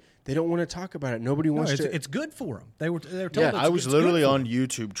nothing. They don't want to talk about it. Nobody wants to. It's good for them. They were told. Yeah, I was literally on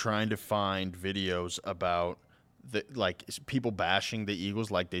YouTube trying to find videos about people bashing the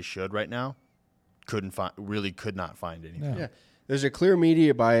Eagles like they should right now. Could not find anything. Yeah, there's a clear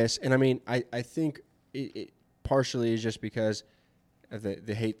media bias, and I mean, I think it partially is just because of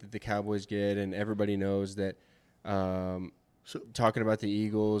the hate that the Cowboys get, and everybody knows that. Talking about the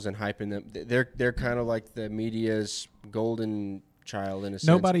Eagles and hyping them, they're kind of like the media's golden child in a sense.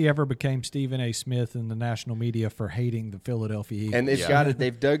 Nobody ever became Stephen A. Smith in the national media for hating the Philadelphia Eagles. And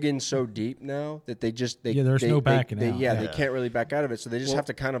they've dug in so deep now that there's no backing out. They can't really back out of it, so they just have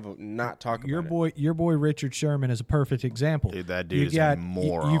to kind of not talk about it. Your boy Richard Sherman is a perfect example. Dude, that dude is a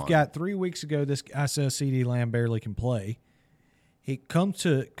moron. You've got 3 weeks ago, this guy says CeeDee Lamb barely can play. He come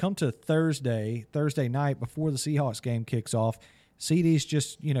to Thursday night before the Seahawks game kicks off. CeeDee's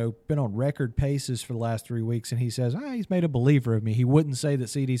just, been on record paces for the last 3 weeks, and he says, he's made a believer of me. He wouldn't say that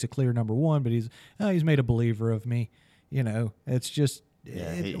CeeDee's a clear number one, but he's made a believer of me. It's just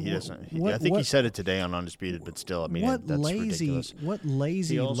he doesn't. I think he said it today on Undisputed, but still, I mean, that's ridiculous. What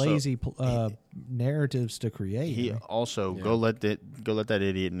lazy narratives to create. He also go let that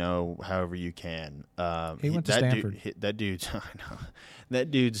idiot know however you can. He went to Stanford. That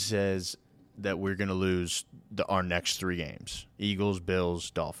dude says that we're going to lose our next 3 games: Eagles,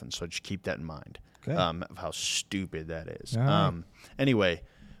 Bills, Dolphins. So just keep that in mind. Okay. Of how stupid that is. Right. Anyway.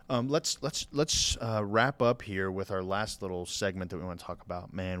 Let's wrap up here with our last little segment that we want to talk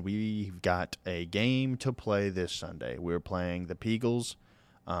about. Man, we've got a game to play this Sunday. We're playing the Peagles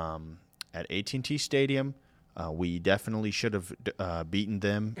at AT&T Stadium. We definitely should have beaten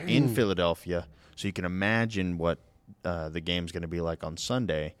them in Philadelphia. So you can imagine what the game's going to be like on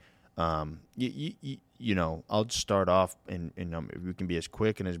Sunday. I'll just start off, and we can be as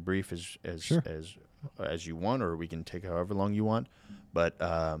quick and as brief as you want, or we can take however long you want. But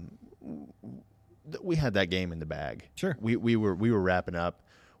we had that game in the bag. Sure. We were wrapping up.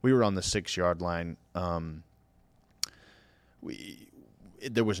 We were on the 6-yard line.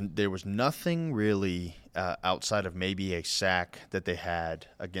 There was nothing really outside of maybe a sack that they had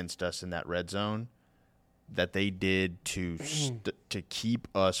against us in that red zone that they did to keep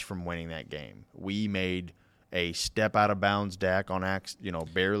us from winning that game. We made a step out of bounds Dak on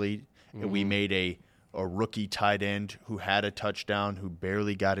barely. Mm-hmm. And we made a rookie tight end who had a touchdown, who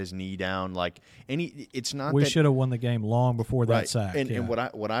barely got his knee down. It's not. We should have won the game long before that sack. And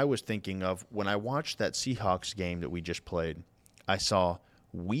what I was thinking of when I watched that Seahawks game that we just played, I saw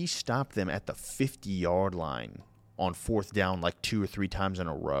we stopped them at the 50-yard line on 4th down 2 or 3 times in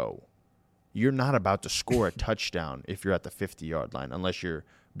a row. You're not about to score a touchdown if you're at the 50-yard line, unless you're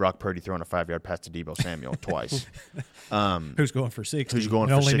Brock Purdy throwing a 5-yard pass to Deebo Samuel twice. Who's going for 60? Who's going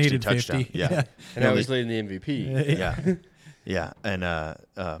for 60 touchdown? Yeah. And now he's leading the MVP. Yeah. And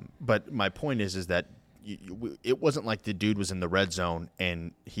but my point is that it wasn't like the dude was in the red zone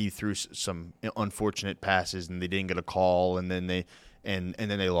and he threw some unfortunate passes and they didn't get a call and then they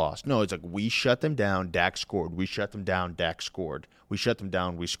lost. No, it's like we shut them down, Dak scored. We shut them down, Dak scored. We shut them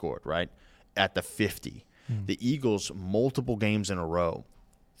down, we scored, right? At the 50. The Eagles, multiple games in a row,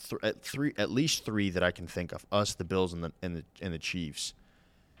 at least three that I can think of. Us, the Bills, and the Chiefs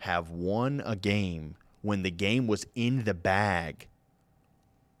have won a game when the game was in the bag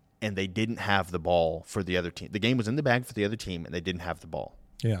and they didn't have the ball for the other team. The game was in the bag for the other team and they didn't have the ball.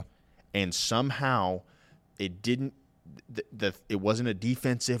 Yeah. And somehow it didn't it wasn't a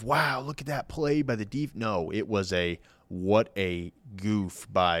defensive, wow, look at that play by the No, it was what a goof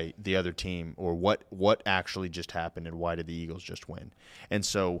by the other team, or what actually just happened and why did the Eagles just win. And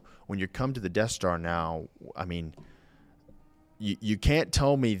so when you come to the Death Star now, I mean, you can't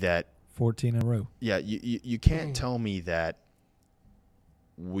tell me that 14 in a row. Yeah, you can't tell me that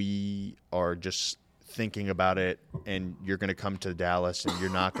we are just thinking about it and you're going to come to Dallas and you're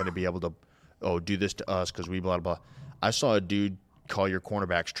not going to be able to do this to us because we blah blah. I saw a dude call your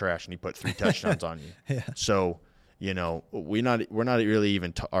cornerbacks trash and he put 3 touchdowns on you. Yeah. So, we're not really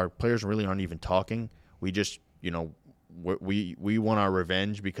even our players really aren't even talking. We just, we want our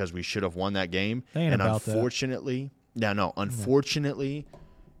revenge because we should have won that game. They ain't and about unfortunately, unfortunately,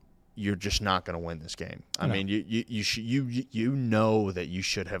 you're just not going to win this game. I mean, you know that you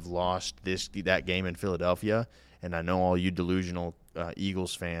should have lost that game in Philadelphia, and I know all you delusional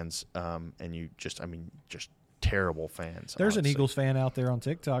Eagles fans, and you just terrible fans. There's an Eagles fan out there on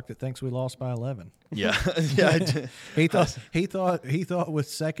TikTok that thinks we lost by 11. Yeah, yeah. he thought with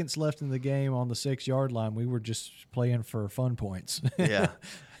seconds left in the game on the 6-yard line, we were just playing for fun points. Yeah,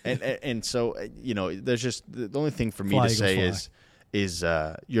 and so there's just the only thing for me to say is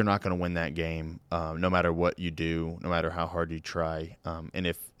you're not going to win that game, no matter what you do, no matter how hard you try, and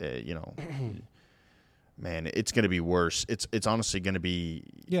if man, it's going to be worse. It's honestly going to be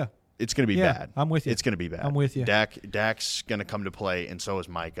It's going to be bad. I'm with you. It's going to be bad. I'm with you. Dak's going to come to play, and so is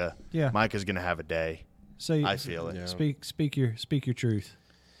Micah. Yeah. Micah's going to have a day. So I feel it. Yeah. Speak your truth.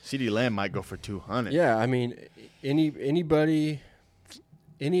 CeeDee Lamb might go for 200. Yeah, I mean, any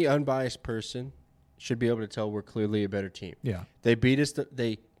unbiased person should be able to tell we're clearly a better team. Yeah. They beat us.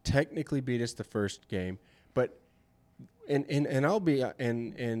 They technically beat us the first game, but and I'll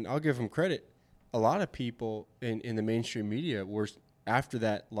give them credit. A lot of people in the mainstream media were, after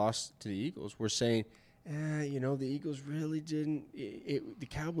that loss to the Eagles, were saying, the Eagles really didn't. The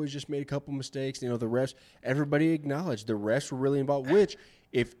Cowboys just made a couple mistakes. The refs. Everybody acknowledged the refs were really involved. Which,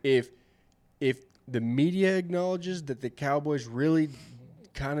 if the media acknowledges that the Cowboys really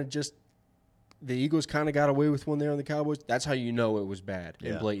kind of just, the Eagles kind of got away with one there on the Cowboys, that's how you know it was bad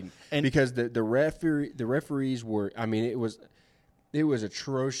and blatant. And because the referees were. I mean, it was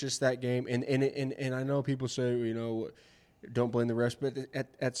atrocious that game. And I know people say don't blame the refs, but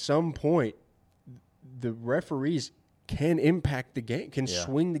at some point, the referees can impact the game, can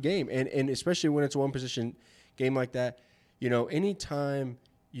swing the game, and especially when it's a one-position game like that. Anytime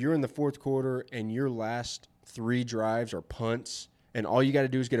you're in the fourth quarter and your last 3 drives are punts, and all you got to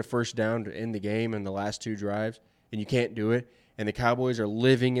do is get a first down to end the game in the last 2 drives, and you can't do it, and the Cowboys are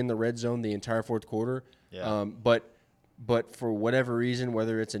living in the red zone the entire fourth quarter. Yeah. But for whatever reason,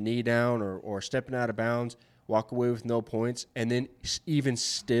 whether it's a knee down or stepping out of bounds, walk away with no points, and then even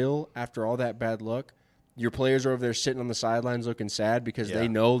still, after all that bad luck, your players are over there sitting on the sidelines looking sad because they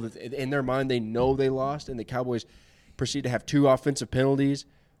know that in their mind they know they lost, and the Cowboys proceed to have 2 offensive penalties.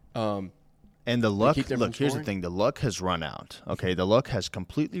 And the luck, look, here's the thing. The luck has run out, okay? The luck has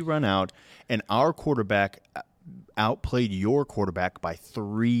completely run out, and our quarterback outplayed your quarterback by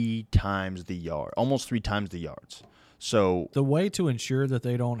 3 times the yard, almost 3 times the yards. So the way to ensure that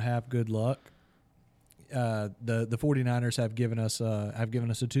they don't have good luck, the 49ers have given us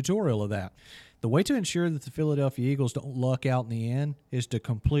a tutorial of that. The way to ensure that the Philadelphia Eagles don't luck out in the end is to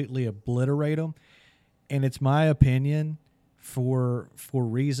completely obliterate them. And it's my opinion, for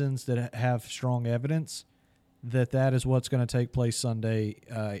reasons that have strong evidence, that is what's going to take place Sunday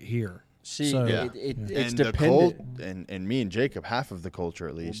here. See, so, it's and dependent. And me and Jacob, half of the culture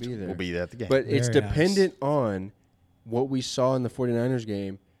at least, will be at the game. But it's Very dependent on what we saw in the 49ers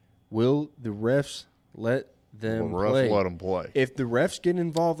game. Will the refs let them play? Let them play. If the refs get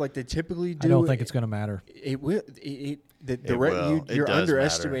involved like they typically do, I don't think it's going to matter. It will. Will. You're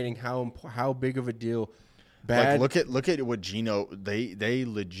underestimating how big of a deal. Bad. Like look at what Gino. They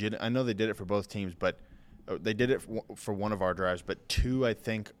legit. I know they did it for both teams, but they did it for one of our drives. But 2, I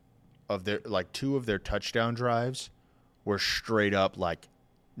think, of their touchdown drives were straight up like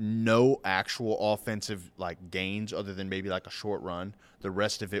no actual offensive gains other than maybe a short run. The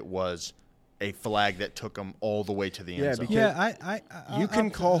rest of it was a flag that took them all the way to the end zone. Yeah, you can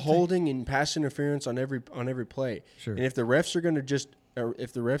call holding and pass interference on every play. Sure. And if the refs are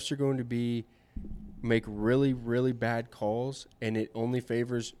going to make really, really bad calls and it only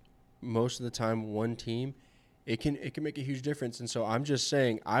favors most of the time one team, it can make a huge difference. And so I'm just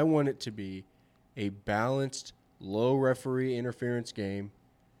saying I want it to be a balanced, low referee interference game.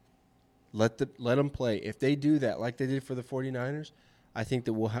 Let them play. If they do that like they did for the 49ers, I think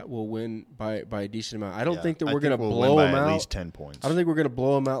that we'll win by a decent amount. I don't think that we're going to blow them out. At least 10 points. I don't think we're going to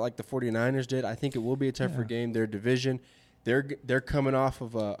blow them out like the 49ers did. I think it will be a tougher game. Their division, they're coming off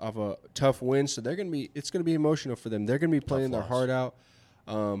of a tough win, so it's going to be emotional for them. They're going to be playing their heart out.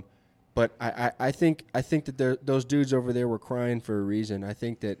 But I think that those dudes over there were crying for a reason. I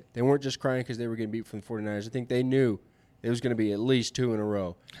think that they weren't just crying because they were getting beat from the 49ers. I think they knew it was going to be at least 2 in a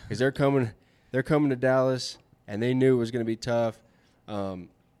row because they're coming to Dallas, and they knew it was going to be tough. And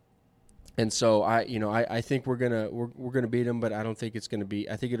so I think we're gonna beat them, but I don't think it's gonna be.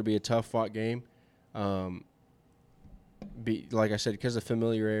 I think it'll be a tough fought game. Like I said, because of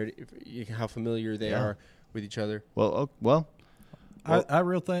familiarity, how familiar they are with each other. Well. I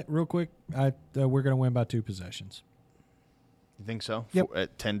real quick. We're gonna win by 2 possessions. You think so? Yep.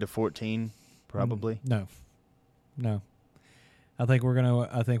 At 10-14, probably. No. I think we're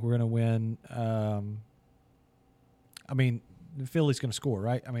gonna win. I mean, Philly's going to score,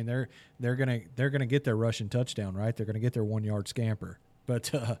 right? I mean, they're gonna get their rushing touchdown, right? They're going to get their 1-yard scamper.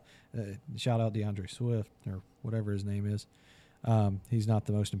 But shout out DeAndre Swift or whatever his name is. He's not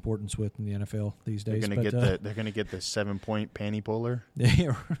the most important Swift in the NFL these days. They're going to get the 7-point panty puller.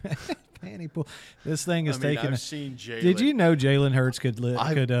 Yeah, panty pull. This thing is taking. I've seen Jalen. Did you know Jalen Hurts could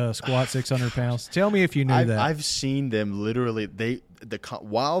squat 600 pounds? Tell me if you knew that. I've seen them literally.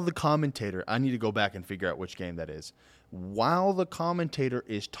 While the commentator, I need to go back and figure out which game that is. While the commentator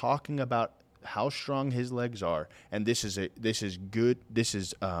is talking about how strong his legs are, and this is good. This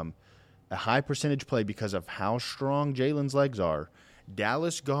is a high percentage play because of how strong Jalen's legs are.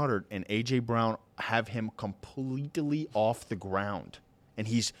 Dallas Goedert and A.J. Brown have him completely off the ground, and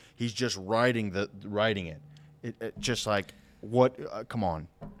he's just riding it. It just like what? Come on.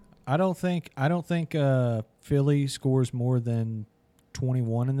 I don't think Philly scores more than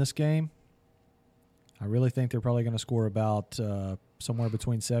 21 in this game. I really think they're probably going to score about somewhere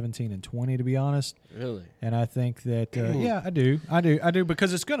between 17 and 20, to be honest. Really? And I think that I do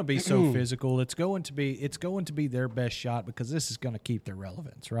because it's going to be so physical. It's going to be their best shot because this is going to keep their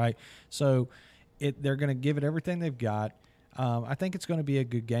relevance, right? So they're going to give it everything they've got. I think it's going to be a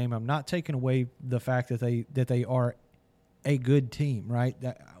good game. I'm not taking away the fact that they are a good team, right?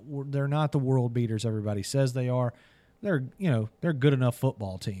 They're not the world beaters everybody says they are. They're a good enough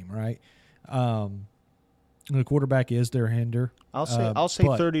football team, right? The quarterback is their hinder. I'll say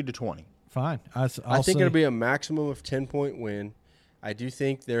 30-20. Fine. I think it'll be a maximum of 10-point win. I do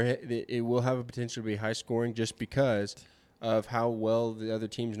think it will have a potential to be high scoring just because of how well the other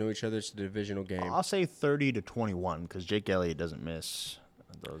teams know each other. It's a divisional game. I'll say 30-21 because Jake Elliott doesn't miss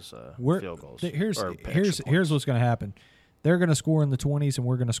those field goals. Here's what's going to happen. They're going to score in the 20s, and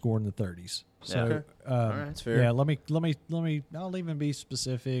we're going to score in the 30s. So, all right, that's fair. Yeah, let me. I'll even be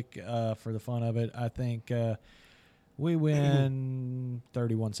specific for the fun of it. I think we win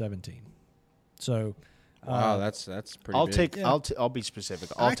 31-17. So, wow, that's pretty. big. I'll be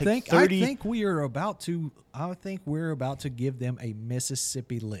specific. I think we're about to give them a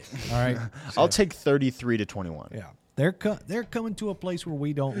Mississippi lick. All right, I'll take 33-21. Yeah. They're coming to a place where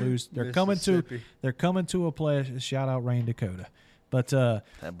we don't lose. They're coming to a place. Shout out Rain Dakota, but that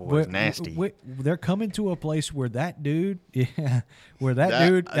boy's nasty. They're coming to a place where that dude, dude was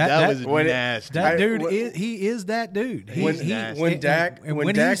nasty. That dude is that dude. When Dak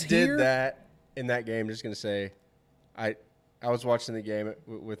did here, that in that game, I'm just gonna say, I was watching the game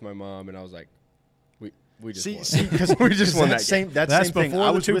with my mom, and I was like, we just won. Because we just won that game. That's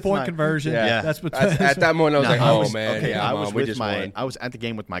before the 2-point conversion. Yeah. That's at that moment, I was like, "Oh man, okay, yeah, Mom, we just won." I was at the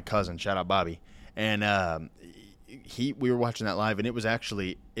game with my cousin. Shout out Bobby, and we were watching that live, and it was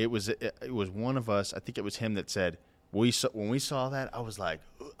one of us. I think it was him that said when we saw that, I was like,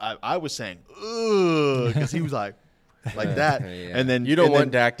 I was saying, ugh, because he was like that, yeah. and then you don't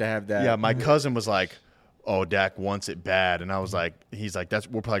want Dak to have that. Yeah, my cousin was like, oh, Dak wants it bad. And I was like, he's like,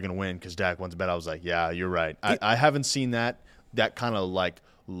 we're probably going to win because Dak wants it bad. I was like, yeah, you're right. I haven't seen that kind of like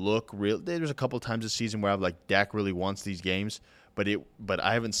look real. There's a couple of times this season where I'm like, Dak really wants these games, but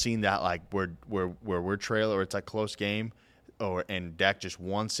I haven't seen that like where we're trail or it's a close game and Dak just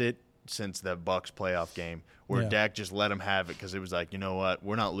wants it since the Bucs playoff game where Dak just let him have it because it was like, you know what,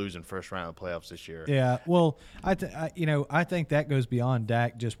 we're not losing first round of the playoffs this year. Yeah, well, I think that goes beyond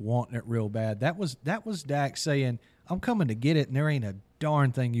Dak just wanting it real bad. That was Dak saying, "I'm coming to get it, and there ain't a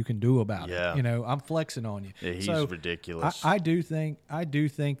darn thing you can do about it. I'm flexing on you." Yeah, he's ridiculous. I do think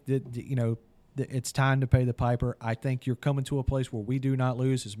that it's time to pay the piper. I think you're coming to a place where we do not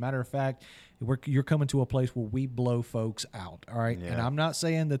lose. As a matter of fact, you're coming to a place where we blow folks out. All right, Yeah. and I'm not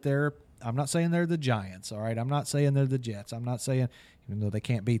saying they're the Giants. All right, I'm not saying they're the Jets. I'm not saying, even though they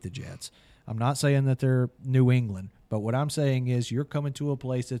can't beat the Jets, I'm not saying that they're New England. But what I'm saying is you're coming to a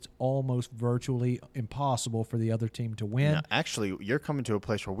place that's almost virtually impossible for the other team to win. No, actually, you're coming to a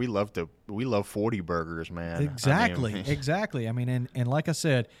place where we love 40 burgers, man. Exactly, I mean, exactly. I mean, and like I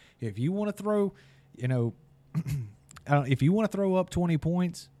said, if you want to throw, if you want to throw up 20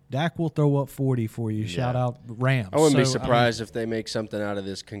 points, Dak will throw up 40 for you. Shout out Rams. I wouldn't be surprised if they make something out of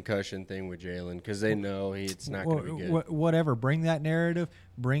this concussion thing with Jalen because they know it's not going to be good. Whatever. Bring that narrative.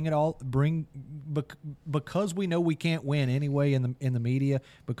 Bring it all. Because we know we can't win anyway in the media.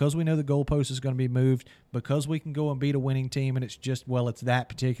 Because we know the goalpost is going to be moved. Because we can go and beat a winning team, and it's it's that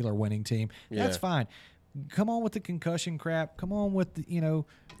particular winning team. That's fine. Come on with the concussion crap. Come on with the,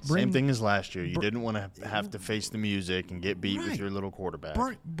 same thing as last year. You didn't want to have to face the music and get beat with your little quarterback.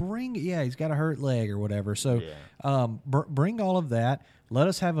 He's got a hurt leg or whatever. So bring all of that. Let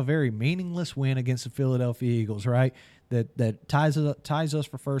us have a very meaningless win against the Philadelphia Eagles, right? That ties us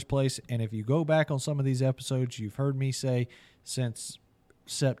for first place. And if you go back on some of these episodes, you've heard me say since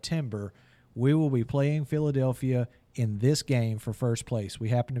September, we will be playing Philadelphia in this game for first place. We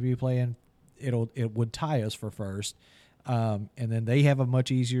happen to be playing. It would tie us for first, and then they have a much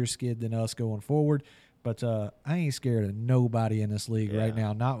easier skid than us going forward. But I ain't scared of nobody in this league right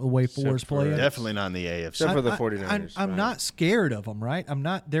now. Not the way Ford's playing. Definitely not in the AFC. Except for the 49ers. I'm not scared of them. Right? I'm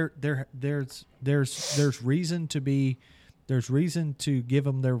not. There's reason to be. There's reason to give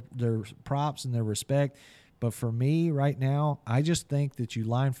them their props and their respect. But for me right now, I just think that you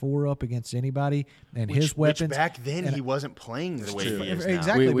line 4 up against anybody and his weapons. Which back then he wasn't playing the way he is now.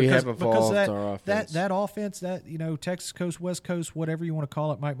 Exactly. We have evolved our offense. That offense, Texas Coast, West Coast, whatever you want to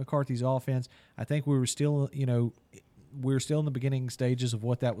call it, Mike McCarthy's offense, I think we were still, in the beginning stages of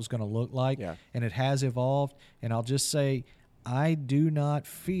what that was going to look like. Yeah. And it has evolved. And I'll just say, I do not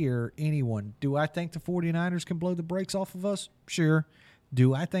fear anyone. Do I think the 49ers can blow the brakes off of us? Sure.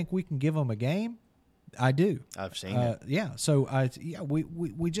 Do I think we can give them a game? I do. I've seen it. Yeah. So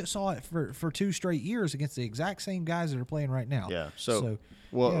we just saw it for 2 straight years against the exact same guys that are playing right now. Yeah. So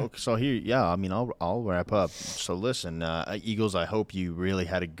here, I mean, I'll wrap up. So listen, Eagles, I hope you really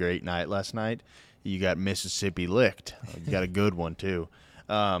had a great night last night. You got Mississippi licked. You got a good one too.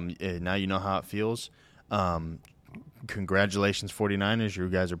 Now you know how it feels. Congratulations, 49ers. You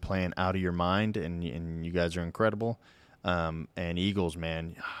guys are playing out of your mind, and you guys are incredible. And Eagles,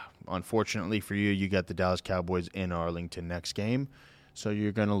 man, unfortunately for you, you got the Dallas Cowboys in Arlington next game, so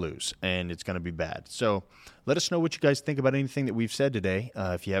you're going to lose, and it's going to be bad. So let us know what you guys think about anything that we've said today.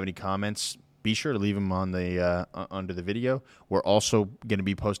 If you have any comments, be sure to leave them on the under the video. We're also going to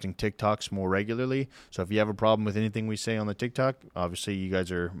be posting TikToks more regularly, so if you have a problem with anything we say on the TikTok, obviously you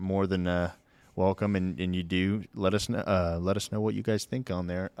guys are more than welcome, and you do let us know what you guys think on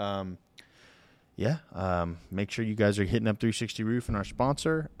there. Make sure you guys are hitting up 360 Roof and our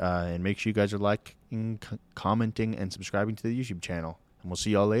sponsor, and make sure you guys are liking, commenting, and subscribing to the YouTube channel. And we'll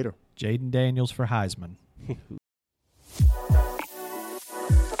see y'all later. Jaden Daniels for Heisman.